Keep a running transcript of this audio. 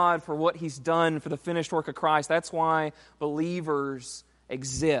God for what He's done for the finished work of Christ. That's why believers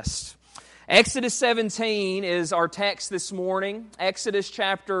exist. Exodus 17 is our text this morning. Exodus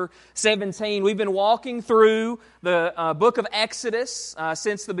chapter 17. We've been walking through the book of Exodus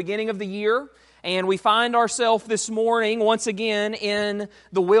since the beginning of the year, and we find ourselves this morning once again in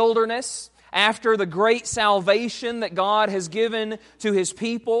the wilderness after the great salvation that God has given to His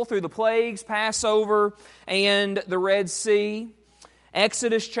people through the plagues, Passover, and the Red Sea.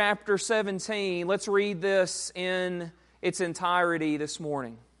 Exodus chapter 17, let's read this in its entirety this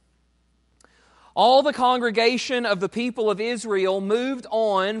morning. All the congregation of the people of Israel moved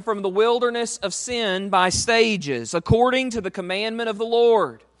on from the wilderness of sin by stages, according to the commandment of the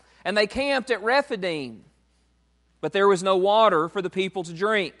Lord. And they camped at Rephidim, but there was no water for the people to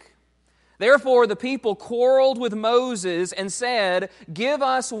drink. Therefore the people quarreled with Moses and said, "Give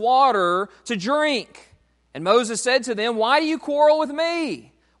us water to drink." And Moses said to them, "Why do you quarrel with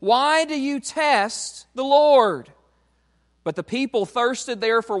me? Why do you test the Lord?" But the people thirsted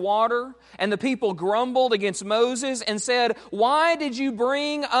there for water, and the people grumbled against Moses and said, "Why did you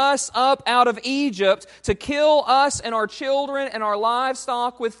bring us up out of Egypt to kill us and our children and our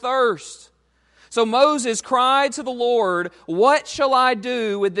livestock with thirst?" So Moses cried to the Lord, "What shall I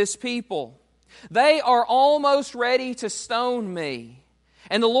do with this people? They are almost ready to stone me."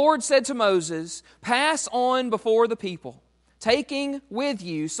 And the Lord said to Moses, "Pass on before the people, taking with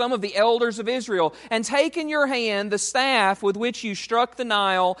you some of the elders of Israel, and take in your hand the staff with which you struck the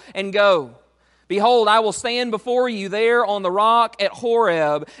Nile, and go. Behold, I will stand before you there on the rock at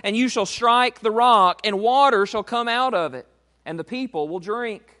Horeb, and you shall strike the rock, and water shall come out of it, and the people will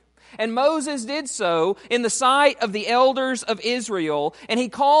drink." And Moses did so in the sight of the elders of Israel, and he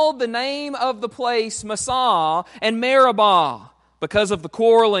called the name of the place Massah and Meribah, because of the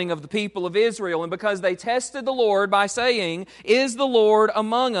quarreling of the people of Israel, and because they tested the Lord by saying, "Is the Lord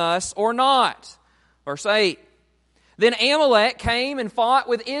among us or not?" Verse 8. Then Amalek came and fought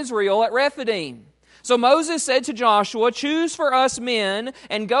with Israel at Rephidim. So Moses said to Joshua, "Choose for us men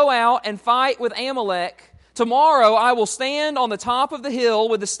and go out and fight with Amalek. Tomorrow I will stand on the top of the hill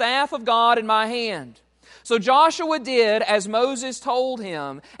with the staff of God in my hand." So Joshua did as Moses told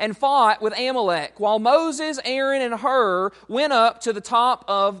him and fought with Amalek, while Moses, Aaron, and Hur went up to the top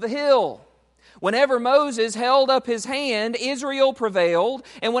of the hill. Whenever Moses held up his hand, Israel prevailed,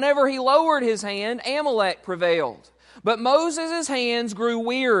 and whenever he lowered his hand, Amalek prevailed. But Moses' hands grew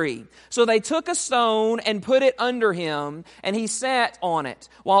weary, so they took a stone and put it under him, and he sat on it,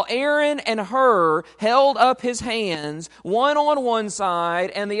 while Aaron and Hur held up his hands, one on one side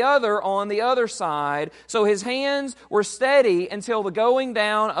and the other on the other side, so his hands were steady until the going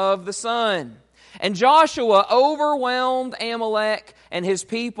down of the sun. And Joshua overwhelmed Amalek and his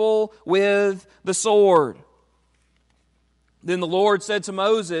people with the sword. Then the Lord said to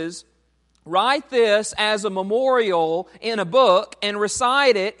Moses, "Write this as a memorial in a book and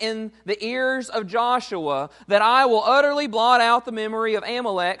recite it in the ears of Joshua, that I will utterly blot out the memory of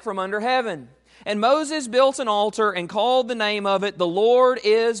Amalek from under heaven." And Moses built an altar and called the name of it, "The Lord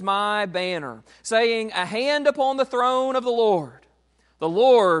is my banner," saying, "A hand upon the throne of the Lord. The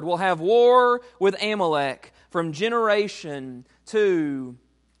Lord will have war with Amalek from generation to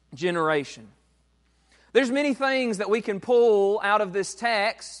generation." There's many things that we can pull out of this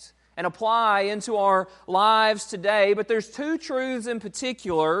text and apply into our lives today, but there's two truths in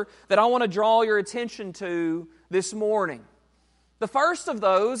particular that I want to draw your attention to this morning. The first of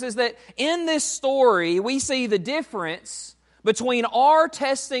those is that in this story we see the difference between our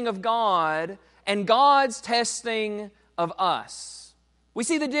testing of God and God's testing of us. We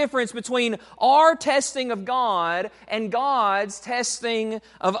see the difference between our testing of God and God's testing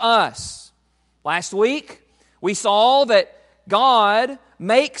of us. Last week we saw that God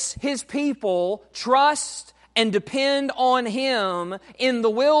makes His people trust and depend on Him in the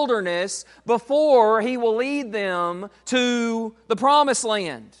wilderness before He will lead them to the promised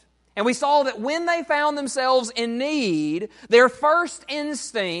land. And we saw that when they found themselves in need, their first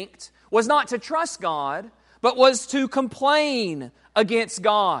instinct was not to trust God, but was to complain against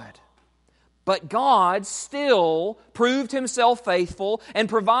God. But God still proved Himself faithful and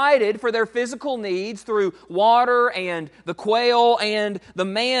provided for their physical needs through water and the quail and the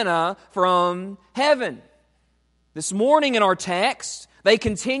manna from heaven. This morning in our text, they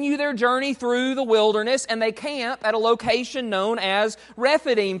continue their journey through the wilderness and they camp at a location known as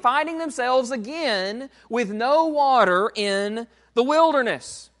Rephidim, finding themselves again with no water in the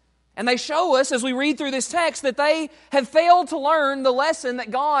wilderness. And they show us, as we read through this text, that they have failed to learn the lesson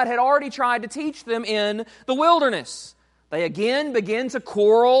that God had already tried to teach them in the wilderness. They again begin to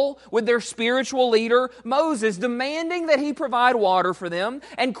quarrel with their spiritual leader, Moses, demanding that he provide water for them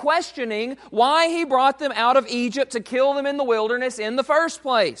and questioning why he brought them out of Egypt to kill them in the wilderness in the first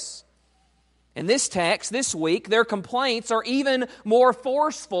place. In this text, this week, their complaints are even more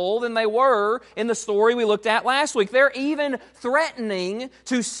forceful than they were in the story we looked at last week. They're even threatening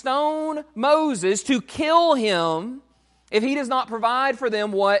to stone Moses, to kill him, if he does not provide for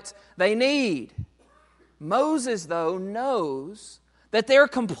them what they need. Moses, though, knows that their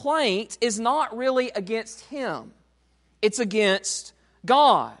complaint is not really against him. It's against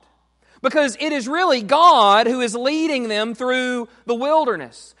God. Because it is really God who is leading them through the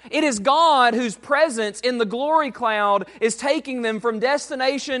wilderness. It is God whose presence in the glory cloud is taking them from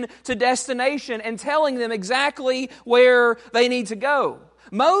destination to destination and telling them exactly where they need to go.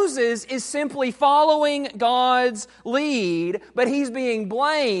 Moses is simply following God's lead, but he's being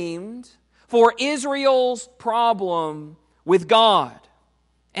blamed for Israel's problem with God.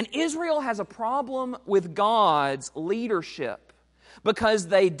 And Israel has a problem with God's leadership because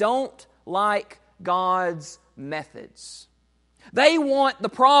they don't like God's methods. They want the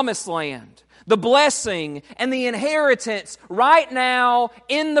promised land, the blessing, and the inheritance right now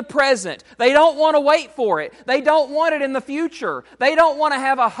in the present. They don't want to wait for it. They don't want it in the future. They don't want to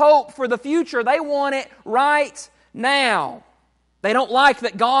have a hope for the future. They want it right now. They don't like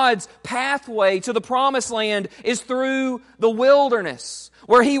that God's pathway to the promised land is through the wilderness,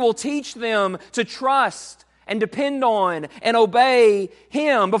 where He will teach them to trust and depend on and obey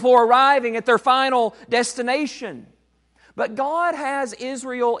Him before arriving at their final destination. But God has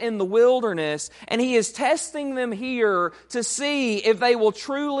Israel in the wilderness, and He is testing them here to see if they will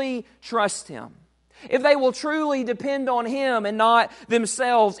truly trust Him, if they will truly depend on Him and not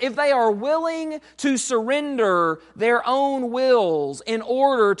themselves, if they are willing to surrender their own wills in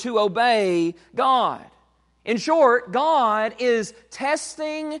order to obey God. In short, God is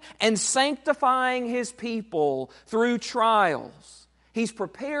testing and sanctifying His people through trials. He's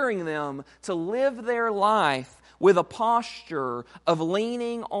preparing them to live their life with a posture of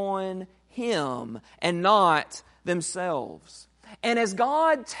leaning on Him and not themselves. And as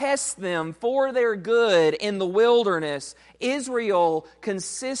God tests them for their good in the wilderness, Israel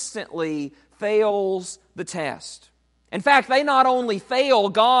consistently fails the test. In fact, they not only fail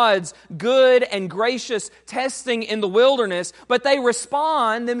God's good and gracious testing in the wilderness, but they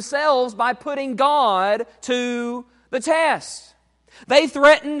respond themselves by putting God to the test. They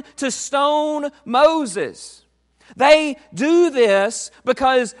threaten to stone Moses. They do this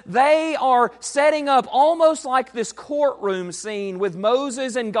because they are setting up almost like this courtroom scene with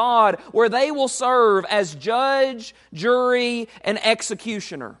Moses and God, where they will serve as judge, jury, and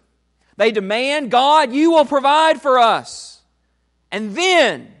executioner. They demand, God, you will provide for us. And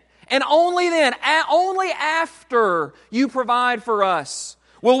then, and only then, only after you provide for us,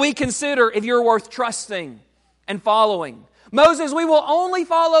 will we consider if you're worth trusting and following. Moses, we will only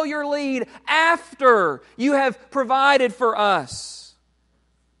follow your lead after you have provided for us.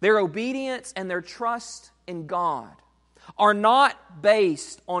 Their obedience and their trust in God are not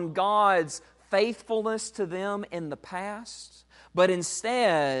based on God's faithfulness to them in the past, but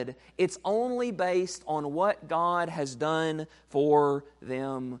instead it's only based on what God has done for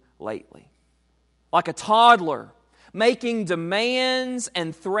them lately. Like a toddler making demands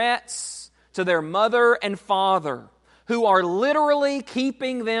and threats to their mother and father, who are literally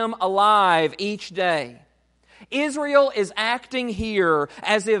keeping them alive each day. Israel is acting here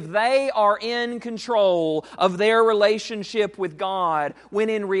as if they are in control of their relationship with God, when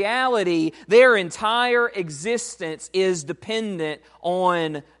in reality, their entire existence is dependent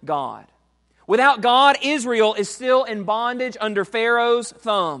on God. Without God, Israel is still in bondage under Pharaoh's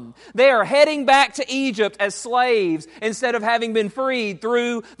thumb. They are heading back to Egypt as slaves instead of having been freed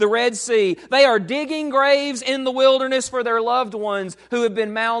through the Red Sea. They are digging graves in the wilderness for their loved ones who have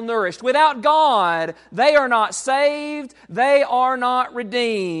been malnourished. Without God, they are not saved, they are not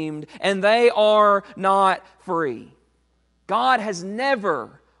redeemed, and they are not free. God has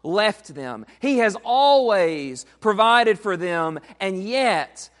never left them. He has always provided for them, and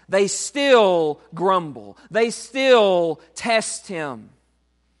yet they still grumble. They still test Him.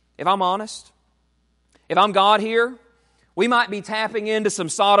 If I'm honest, if I'm God here, we might be tapping into some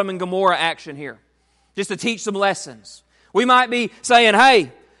Sodom and Gomorrah action here, just to teach some lessons. We might be saying,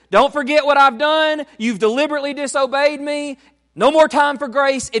 hey, don't forget what I've done. You've deliberately disobeyed me. No more time for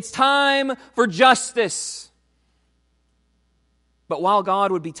grace. It's time for justice. But while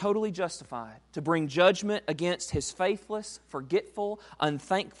God would be totally justified to bring judgment against His faithless, forgetful,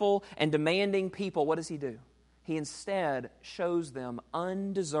 unthankful, and demanding people, what does He do? He instead shows them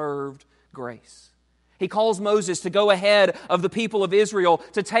undeserved grace. He calls Moses to go ahead of the people of Israel,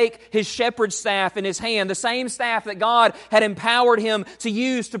 to take his shepherd's staff in his hand, the same staff that God had empowered him to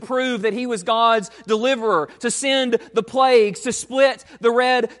use to prove that he was God's deliverer, to send the plagues, to split the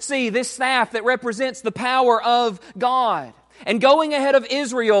Red Sea, this staff that represents the power of God. And going ahead of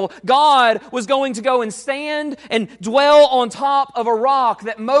Israel, God was going to go and stand and dwell on top of a rock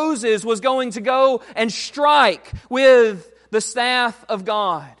that Moses was going to go and strike with the staff of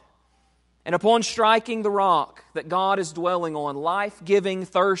God. And upon striking the rock that God is dwelling on, life-giving,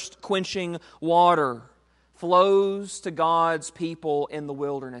 thirst-quenching water flows to God's people in the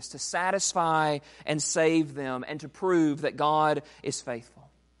wilderness to satisfy and save them and to prove that God is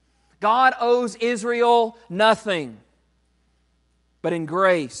faithful. God owes Israel nothing, but in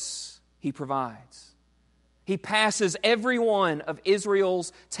grace He provides. He passes every one of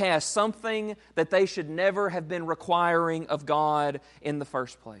Israel's tests, something that they should never have been requiring of God in the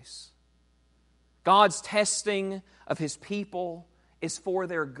first place. God's testing of His people is for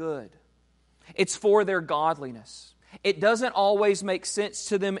their good. It's for their godliness. It doesn't always make sense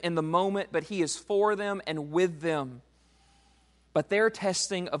to them in the moment, but He is for them and with them. But their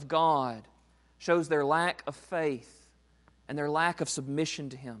testing of God shows their lack of faith and their lack of submission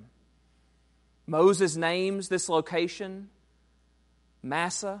to Him. Moses names this location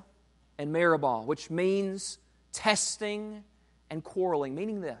Massah and Meribah, which means testing and quarreling,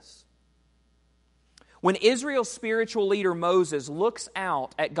 meaning this. When Israel's spiritual leader Moses looks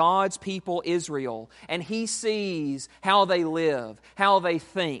out at God's people Israel and he sees how they live, how they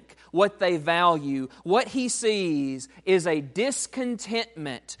think, what they value, what he sees is a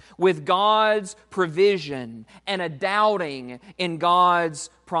discontentment with God's provision and a doubting in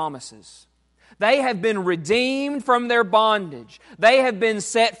God's promises. They have been redeemed from their bondage. They have been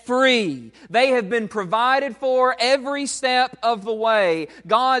set free. They have been provided for every step of the way.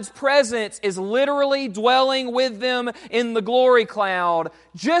 God's presence is literally dwelling with them in the glory cloud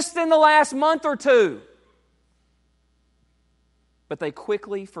just in the last month or two. But they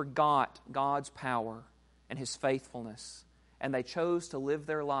quickly forgot God's power and His faithfulness, and they chose to live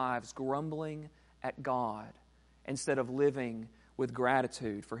their lives grumbling at God instead of living with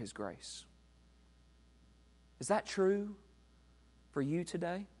gratitude for His grace. Is that true for you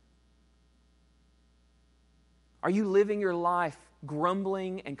today? Are you living your life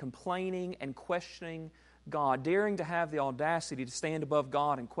grumbling and complaining and questioning God, daring to have the audacity to stand above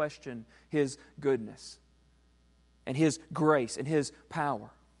God and question His goodness and His grace and His power?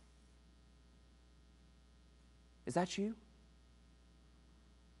 Is that you?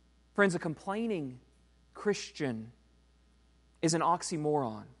 Friends, a complaining Christian is an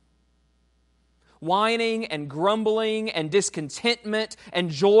oxymoron. Whining and grumbling and discontentment and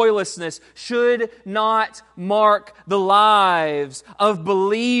joylessness should not mark the lives of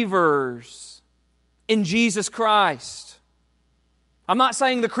believers in Jesus Christ. I'm not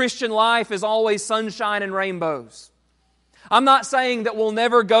saying the Christian life is always sunshine and rainbows. I'm not saying that we'll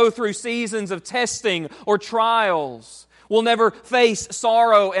never go through seasons of testing or trials. We'll never face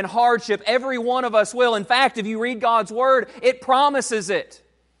sorrow and hardship. Every one of us will. In fact, if you read God's Word, it promises it.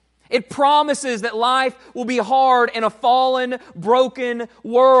 It promises that life will be hard in a fallen, broken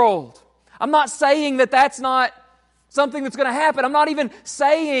world. I'm not saying that that's not something that's going to happen. I'm not even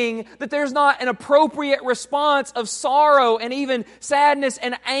saying that there's not an appropriate response of sorrow and even sadness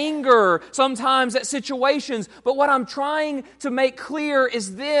and anger sometimes at situations. But what I'm trying to make clear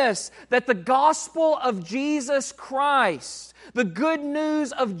is this, that the gospel of Jesus Christ, the good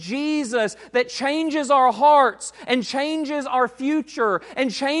news of Jesus that changes our hearts and changes our future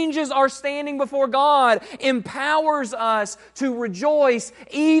and changes our standing before God, empowers us to rejoice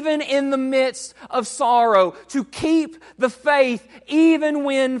even in the midst of sorrow, to keep the faith even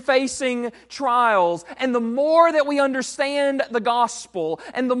when facing trials. And the more that we understand the gospel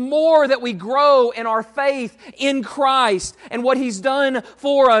and the more that we grow in our faith in Christ and what He's done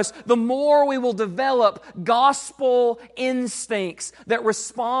for us, the more we will develop gospel insights that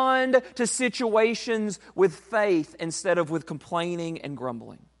respond to situations with faith instead of with complaining and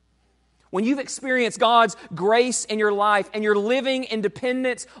grumbling. When you've experienced God's grace in your life and you're living in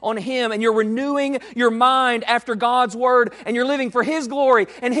dependence on Him and you're renewing your mind after God's Word and you're living for His glory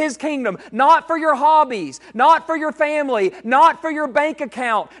and His kingdom, not for your hobbies, not for your family, not for your bank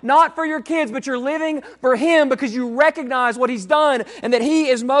account, not for your kids, but you're living for Him because you recognize what He's done and that He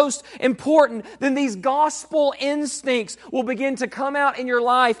is most important, then these gospel instincts will begin to come out in your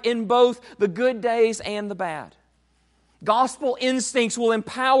life in both the good days and the bad. Gospel instincts will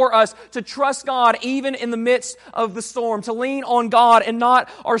empower us to trust God even in the midst of the storm, to lean on God and not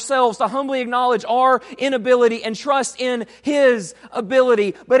ourselves, to humbly acknowledge our inability and trust in His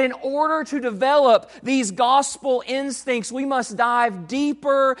ability. But in order to develop these gospel instincts, we must dive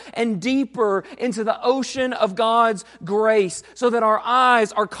deeper and deeper into the ocean of God's grace so that our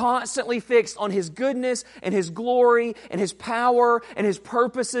eyes are constantly fixed on His goodness and His glory and His power and His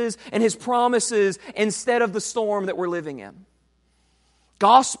purposes and His promises instead of the storm that we're living in.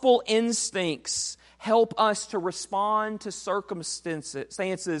 Gospel instincts help us to respond to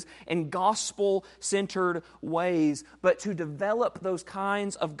circumstances in gospel-centered ways. But to develop those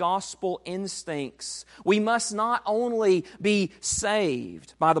kinds of gospel instincts, we must not only be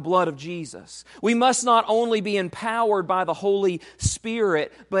saved by the blood of Jesus, we must not only be empowered by the Holy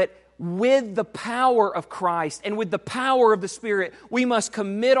Spirit, but with the power of Christ and with the power of the Spirit, we must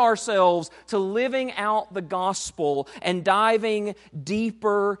commit ourselves to living out the gospel and diving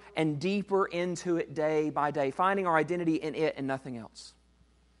deeper and deeper into it day by day, finding our identity in it and nothing else.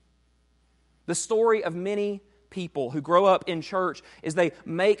 The story of many people who grow up in church is they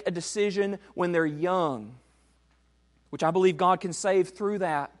make a decision when they're young, which I believe God can save through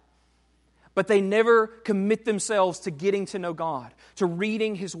that. But they never commit themselves to getting to know God, to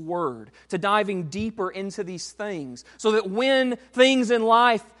reading His Word, to diving deeper into these things, so that when things in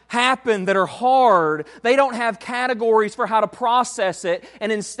life happen that are hard, they don't have categories for how to process it, and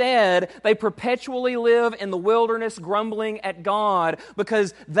instead they perpetually live in the wilderness grumbling at God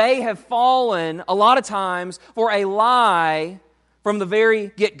because they have fallen, a lot of times, for a lie from the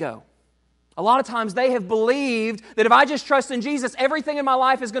very get-go. A lot of times they have believed that if I just trust in Jesus, everything in my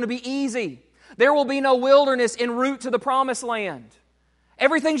life is going to be easy. There will be no wilderness en route to the promised land.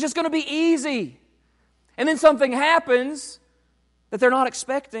 Everything's just going to be easy. And then something happens that they're not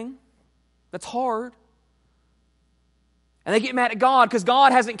expecting, that's hard. And they get mad at God because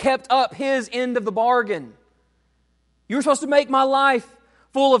God hasn't kept up His end of the bargain. You were supposed to make my life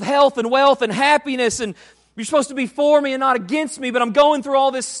full of health and wealth and happiness, and you're supposed to be for me and not against me, but I'm going through all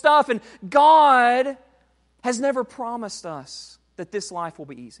this stuff, and God has never promised us that this life will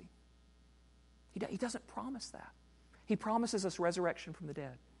be easy. He doesn't promise that. He promises us resurrection from the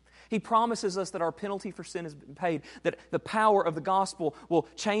dead. He promises us that our penalty for sin has been paid, that the power of the gospel will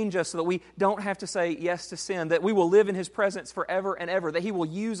change us so that we don't have to say yes to sin, that we will live in His presence forever and ever, that He will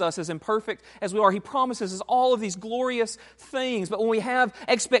use us as imperfect as we are. He promises us all of these glorious things. But when we have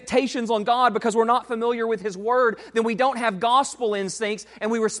expectations on God because we're not familiar with His Word, then we don't have gospel instincts and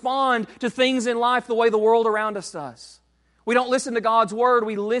we respond to things in life the way the world around us does. We don't listen to God's Word.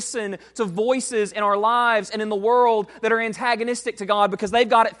 We listen to voices in our lives and in the world that are antagonistic to God because they've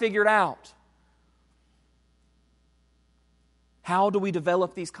got it figured out. How do we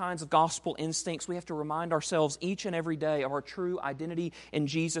develop these kinds of gospel instincts? We have to remind ourselves each and every day of our true identity in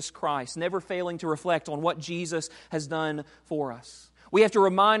Jesus Christ, never failing to reflect on what Jesus has done for us. We have to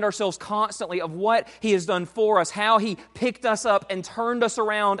remind ourselves constantly of what He has done for us, how He picked us up and turned us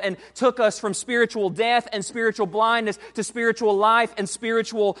around and took us from spiritual death and spiritual blindness to spiritual life and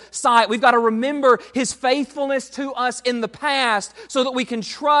spiritual sight. We've got to remember His faithfulness to us in the past so that we can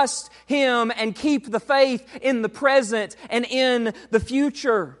trust Him and keep the faith in the present and in the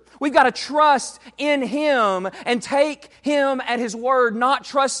future. We've got to trust in Him and take Him at His word, not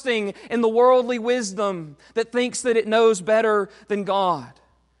trusting in the worldly wisdom that thinks that it knows better than God.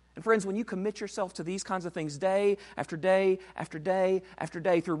 And friends, when you commit yourself to these kinds of things day after day after day after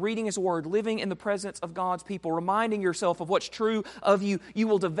day, through reading His Word, living in the presence of God's people, reminding yourself of what's true of you, you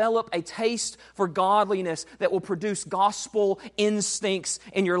will develop a taste for godliness that will produce gospel instincts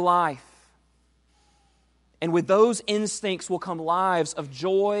in your life. And with those instincts will come lives of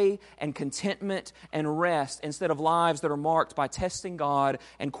joy and contentment and rest instead of lives that are marked by testing God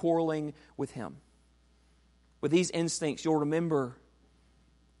and quarreling with Him. With these instincts, you'll remember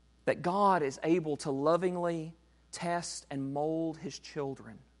that God is able to lovingly test and mold His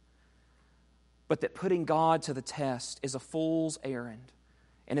children, but that putting God to the test is a fool's errand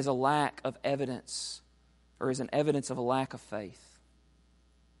and is a lack of evidence, or is an evidence of a lack of faith.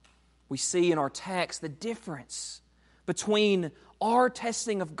 We see in our text the difference between our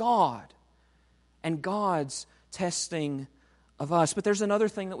testing of God and God's testing of us. But there's another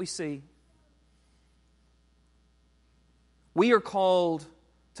thing that we see. We are called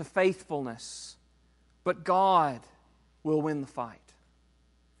to faithfulness, but God will win the fight.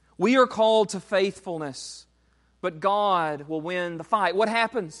 We are called to faithfulness, but God will win the fight. What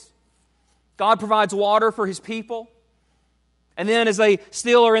happens? God provides water for His people. And then as they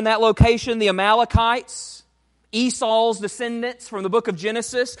still are in that location, the Amalekites Esau's descendants from the book of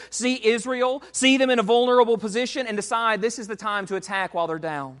Genesis see Israel, see them in a vulnerable position, and decide this is the time to attack while they're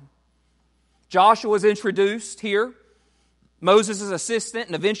down. Joshua is introduced here, Moses' assistant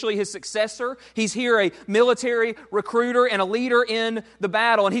and eventually his successor. He's here a military recruiter and a leader in the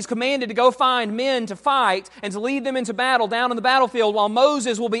battle, and he's commanded to go find men to fight and to lead them into battle down in the battlefield, while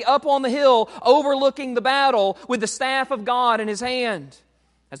Moses will be up on the hill overlooking the battle with the staff of God in his hand.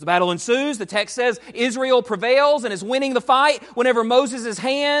 As the battle ensues, the text says Israel prevails and is winning the fight whenever Moses'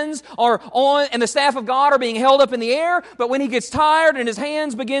 hands are on and the staff of God are being held up in the air. But when he gets tired and his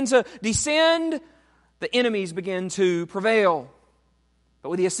hands begin to descend, the enemies begin to prevail. But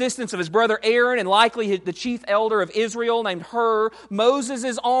with the assistance of his brother Aaron and likely the chief elder of Israel named Hur,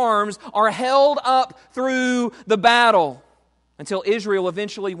 Moses' arms are held up through the battle until Israel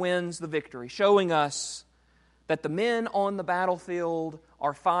eventually wins the victory, showing us that the men on the battlefield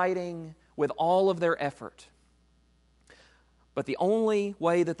are fighting with all of their effort. But the only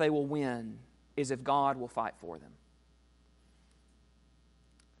way that they will win is if God will fight for them.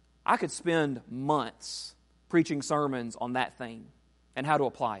 I could spend months preaching sermons on that theme and how to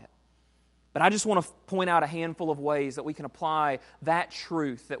apply it. But I just want to point out a handful of ways that we can apply that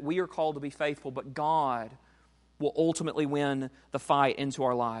truth, that we are called to be faithful, but God will ultimately win the fight into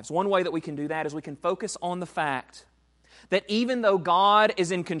our lives. One way that we can do that is we can focus on the fact that even though God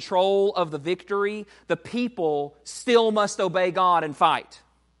is in control of the victory, the people still must obey God and fight.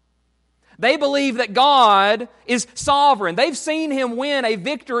 They believe that God is sovereign. They've seen Him win a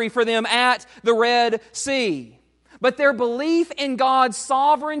victory for them at the Red Sea. But their belief in God's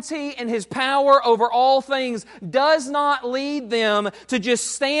sovereignty and His power over all things does not lead them to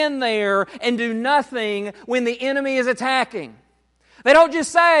just stand there and do nothing when the enemy is attacking. They don't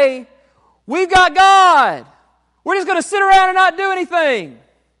just say, "We've got God. We're just going to sit around and not do anything."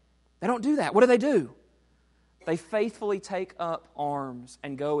 They don't do that. What do? They faithfully take up arms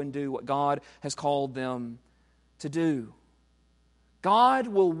and go and do what God has called them to do. God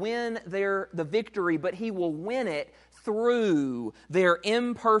will win the victory, but He will win it through their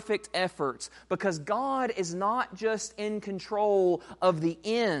imperfect efforts, because God is not just in control of the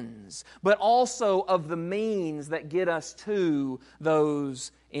ends, but also of the means that get us to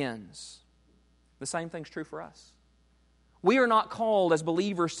those ends. The same thing's true for us. We are not called as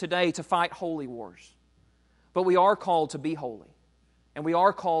believers today to fight holy wars, but we are called to be holy, and we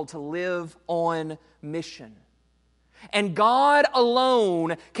are called to live on mission. And God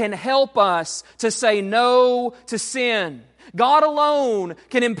alone can help us to say no to sin. God alone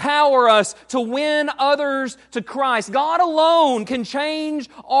can empower us to win others to Christ. God alone can change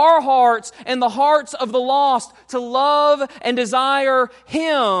our hearts and the hearts of the lost to love and desire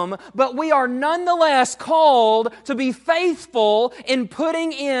Him. But we are nonetheless called to be faithful in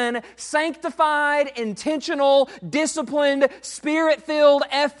putting in sanctified, intentional, disciplined, Spirit-filled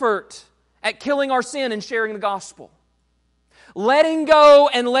effort at killing our sin and sharing the gospel. Letting go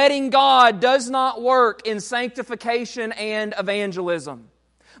and letting God does not work in sanctification and evangelism,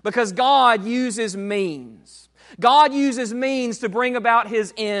 because God uses means. God uses means to bring about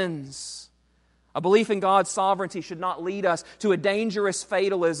His ends. A belief in God's sovereignty should not lead us to a dangerous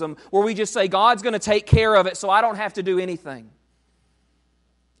fatalism where we just say, God's going to take care of it, so I don't have to do anything.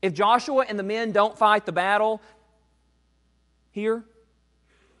 If Joshua and the men don't fight the battle here,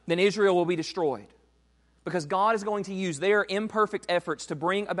 then Israel will be destroyed. Because God is going to use their imperfect efforts to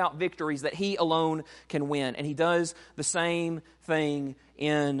bring about victories that He alone can win. And He does the same thing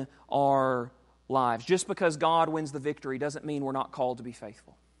in our lives. Just because God wins the victory doesn't mean we're not called to be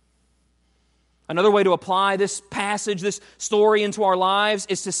faithful. Another way to apply this passage, this story into our lives,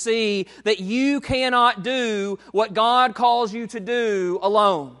 is to see that you cannot do what God calls you to do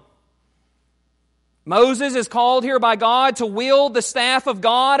alone. Moses is called here by God to wield the staff of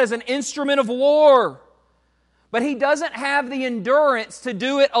God as an instrument of war. But he doesn't have the endurance to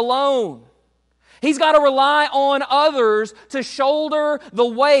do it alone. He's got to rely on others to shoulder the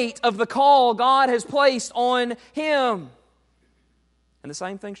weight of the call God has placed on him. And the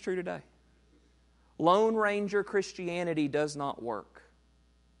same thing's true today. Lone Ranger Christianity does not work.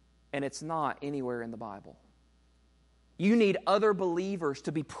 And it's not anywhere in the Bible. You need other believers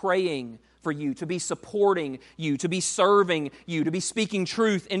to be praying for you, to be supporting you, to be serving you, to be speaking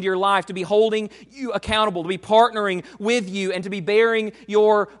truth into your life, to be holding you accountable, to be partnering with you, and to be bearing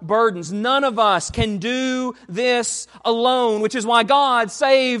your burdens. None of us can do this alone, which is why God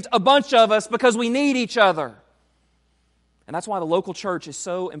saved a bunch of us, because we need each other. And that's why the local church is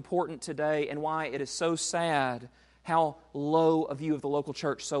so important today, and why it is so sad how low a view of the local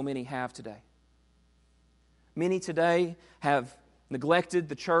church so many have today. Many today have neglected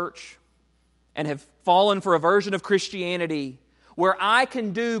the church and have fallen for a version of Christianity where I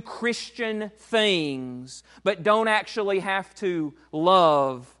can do Christian things but don't actually have to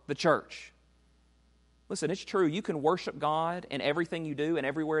love the church. Listen, it's true. You can worship God in everything you do and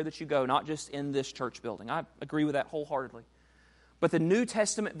everywhere that you go, not just in this church building. I agree with that wholeheartedly. But the New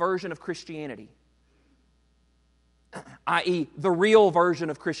Testament version of Christianity, i.e., the real version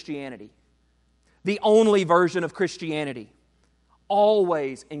of Christianity, the only version of Christianity,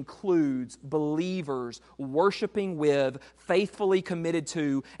 always includes believers worshiping with, faithfully committed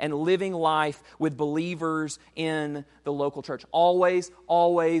to, and living life with believers in the local church. Always,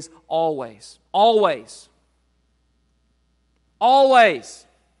 always, always. Always. Always.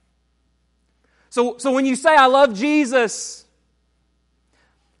 So when you say, I love Jesus,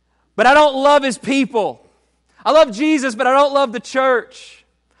 but I don't love His people. I love Jesus, but I don't love the church.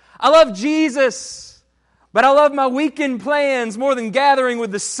 I love Jesus, but I love my weekend plans more than gathering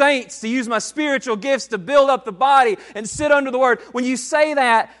with the saints to use my spiritual gifts to build up the body and sit under the Word. When you say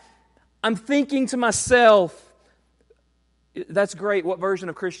that, I'm thinking to myself, that's great. What version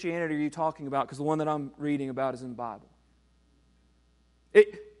of Christianity are you talking about? Because the one that I'm reading about is in the Bible.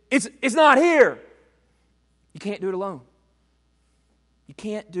 It's not here. You can't do it alone. You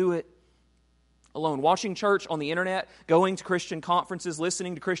can't do it alone. Watching church on the internet, going to Christian conferences,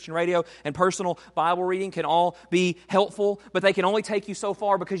 listening to Christian radio, and personal Bible reading can all be helpful, but they can only take you so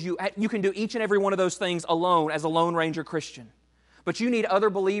far because you can do each and every one of those things alone as a Lone Ranger Christian. But you need other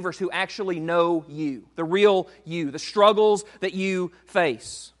believers who actually know you, the real you, the struggles that you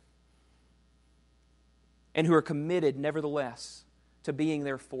face, and who are committed, nevertheless, to being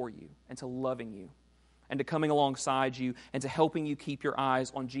there for you and to loving you and to coming alongside you and to helping you keep your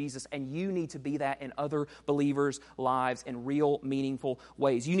eyes on Jesus. And you need to be that in other believers' lives in real, meaningful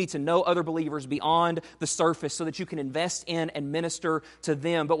ways. You need to know other believers beyond the surface so that you can invest in and minister to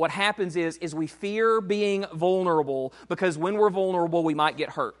them. But what happens is we fear being vulnerable because when we're vulnerable, we might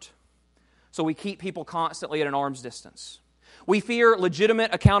get hurt. So we keep people constantly at an arm's distance. We fear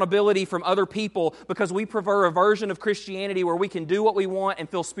legitimate accountability from other people because we prefer a version of Christianity where we can do what we want and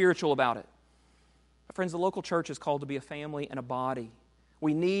feel spiritual about it. Friends, the local church is called to be a family and a body.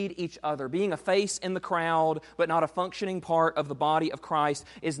 We need each other. Being a face in the crowd, but not a functioning part of the body of Christ,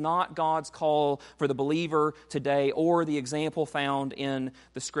 is not God's call for the believer today or the example found in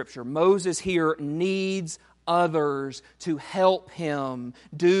the Scripture. Moses here needs others to help him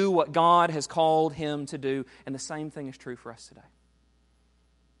do what God has called him to do, and the same thing is true for us today.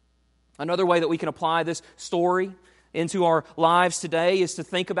 Another way that we can apply this story into our lives today is to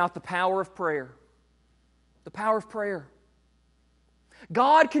think about the power of prayer. The power of prayer.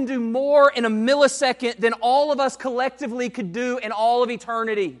 God can do more in a millisecond than all of us collectively could do in all of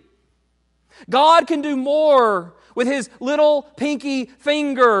eternity. God can do more with His little pinky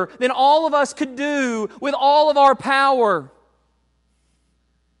finger than all of us could do with all of our power.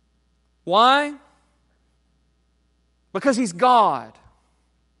 Why? Because He's God.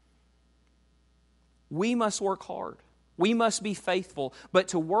 We must work hard. We must be faithful, but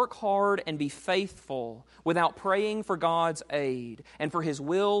to work hard and be faithful without praying for God's aid and for His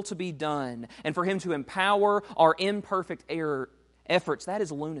will to be done and for Him to empower our imperfect efforts, that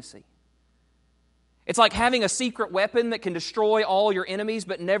is lunacy. It's like having a secret weapon that can destroy all your enemies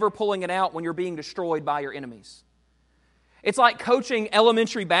but never pulling it out when you're being destroyed by your enemies. It's like coaching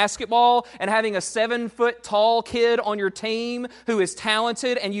elementary basketball and having a 7-foot-tall kid on your team who is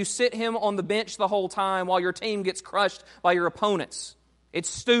talented and you sit him on the bench the whole time while your team gets crushed by your opponents. It's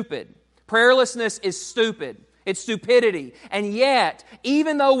stupid. Prayerlessness is stupid. It's stupidity. And yet,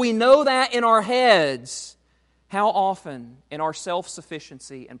 even though we know that in our heads, how often in our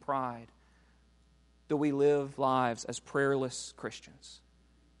self-sufficiency and pride do we live lives as prayerless Christians?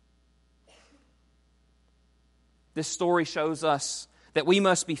 This story shows us that we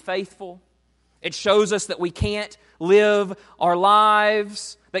must be faithful. It shows us that we can't live our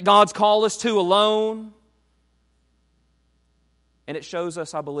lives that God's called us to alone. And it shows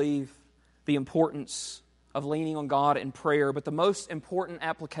us, I believe, the importance of leaning on God in prayer. But the most important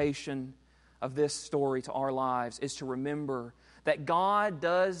application of this story to our lives is to remember that God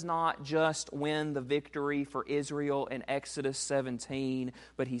does not just win the victory for Israel in Exodus 17,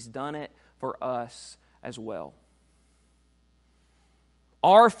 but He's done it for us as well.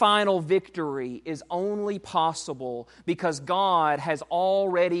 Our final victory is only possible because God has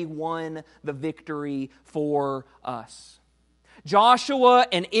already won the victory for us. Joshua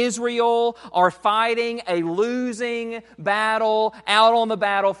and Israel are fighting a losing battle out on the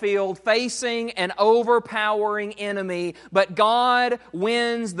battlefield, facing an overpowering enemy. But God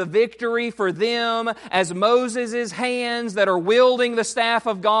wins the victory for them as Moses' hands that are wielding the staff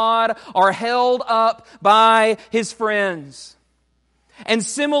of God are held up by his friends. And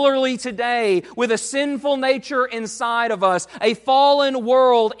similarly today, with a sinful nature inside of us, a fallen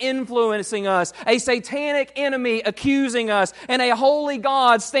world influencing us, a satanic enemy accusing us, and a holy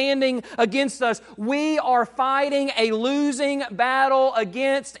God standing against us, we are fighting a losing battle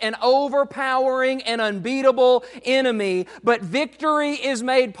against an overpowering and unbeatable enemy. But victory is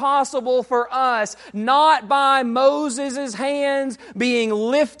made possible for us not by Moses' hands being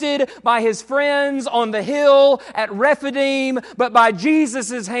lifted by his friends on the hill at Rephidim, but by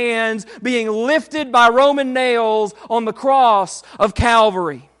Jesus' hands being lifted by Roman nails on the cross of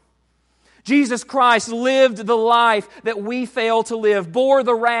Calvary. Jesus Christ lived the life that we fail to live, bore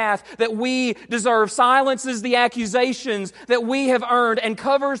the wrath that we deserve, silences the accusations that we have earned, and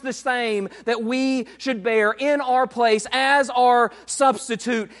covers the shame that we should bear in our place as our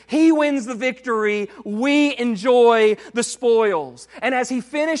substitute. He wins the victory. We enjoy the spoils. And as He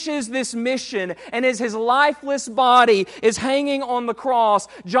finishes this mission, and as His lifeless body is hanging on the cross,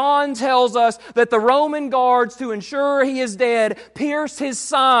 John tells us that the Roman guards, to ensure He is dead, pierced His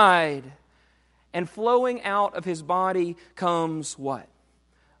side. And flowing out of His body comes what?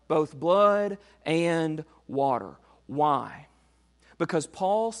 Both blood and water. Why? Because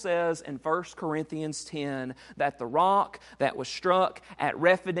Paul says in 1 Corinthians 10 that the rock that was struck at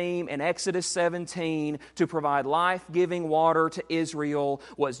Rephidim in Exodus 17 to provide life-giving water to Israel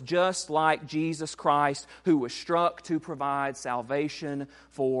was just like Jesus Christ, who was struck to provide salvation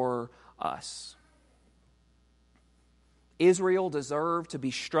for us. Israel deserved to be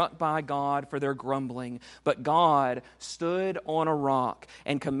struck by God for their grumbling, but God stood on a rock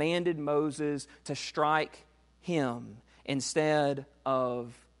and commanded Moses to strike him instead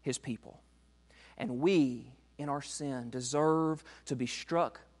of his people. And we, in our sin, deserve to be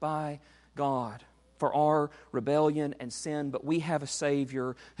struck by God for our rebellion and sin, but we have a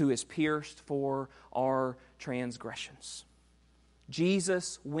Savior who is pierced for our transgressions.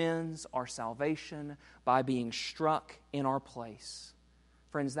 Jesus wins our salvation by being struck in our place.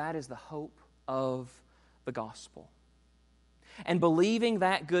 Friends, that is the hope of the gospel. And believing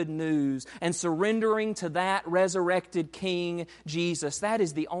that good news and surrendering to that resurrected King Jesus, that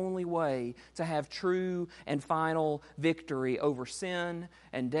is the only way to have true and final victory over sin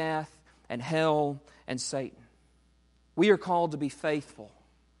and death and hell and Satan. We are called to be faithful.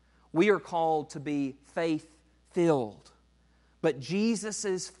 We are called to be faith-filled. But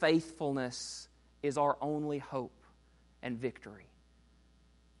Jesus' faithfulness is our only hope and victory.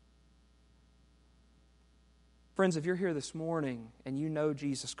 Friends, if you're here this morning and you know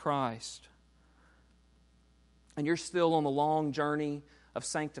Jesus Christ, and you're still on the long journey of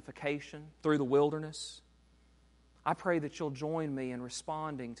sanctification through the wilderness, I pray that you'll join me in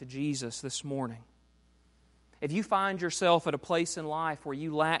responding to Jesus this morning. If you find yourself at a place in life where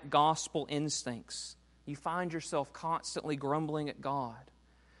you lack gospel instincts, you find yourself constantly grumbling at God,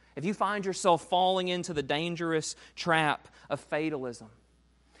 if you find yourself falling into the dangerous trap of fatalism,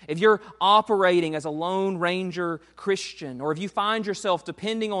 if you're operating as a Lone Ranger Christian, or if you find yourself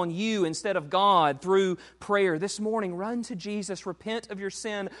depending on you instead of God through prayer, this morning run to Jesus, repent of your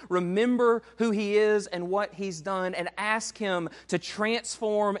sin, remember who He is and what He's done, and ask Him to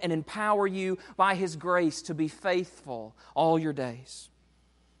transform and empower you by His grace to be faithful all your days.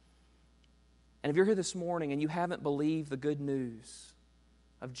 And if you're here this morning and you haven't believed the good news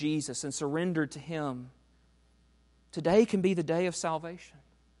of Jesus and surrendered to Him, today can be the day of salvation.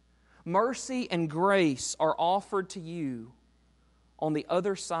 Mercy and grace are offered to you on the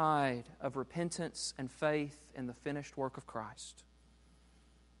other side of repentance and faith in the finished work of Christ.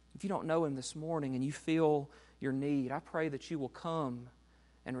 If you don't know Him this morning and you feel your need, I pray that you will come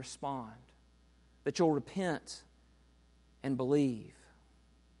and respond, that you'll repent and believe.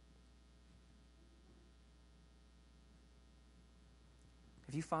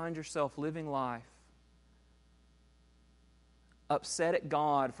 If you find yourself living life upset at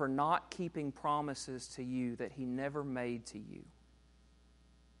God for not keeping promises to you that He never made to you,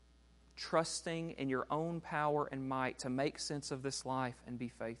 trusting in your own power and might to make sense of this life and be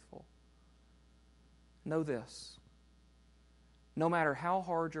faithful, know this: no matter how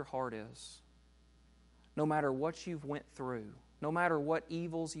hard your heart is, no matter what you've went through, no matter what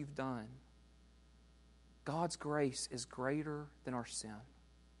evils you've done, God's grace is greater than our sin.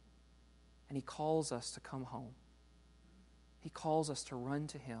 And He calls us to come home. He calls us to run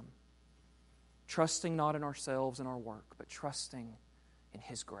to Him, trusting not in ourselves and our work, but trusting in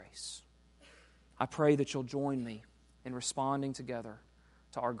His grace. I pray that you'll join me in responding together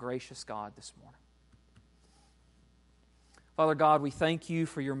to our gracious God this morning. Father God, we thank you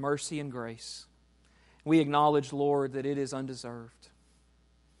for your mercy and grace. We acknowledge, Lord, that it is undeserved.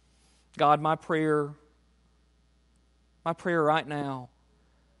 God, my prayer right now,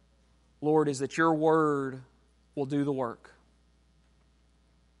 Lord, is that your word will do the work.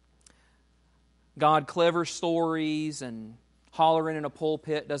 God, clever stories and hollering in a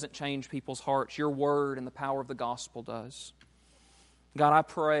pulpit doesn't change people's hearts. Your word and the power of the gospel does. God, I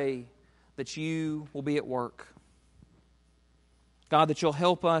pray that you will be at work. God, that you'll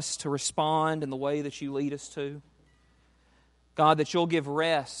help us to respond in the way that you lead us to. God, that you'll give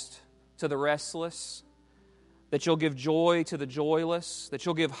rest to the restless, that you'll give joy to the joyless, that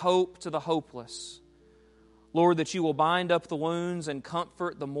you'll give hope to the hopeless. Lord, that you will bind up the wounds and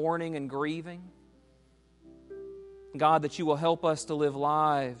comfort the mourning and grieving. God, that you will help us to live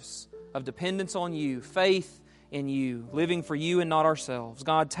lives of dependence on you, faith in you, living for you and not ourselves.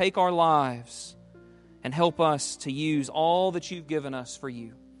 God, take our lives and help us to use all that you've given us for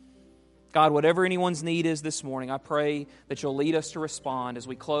you. God, whatever anyone's need is this morning, I pray that you'll lead us to respond as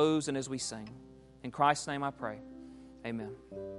we close and as we sing. In Christ's name I pray. Amen.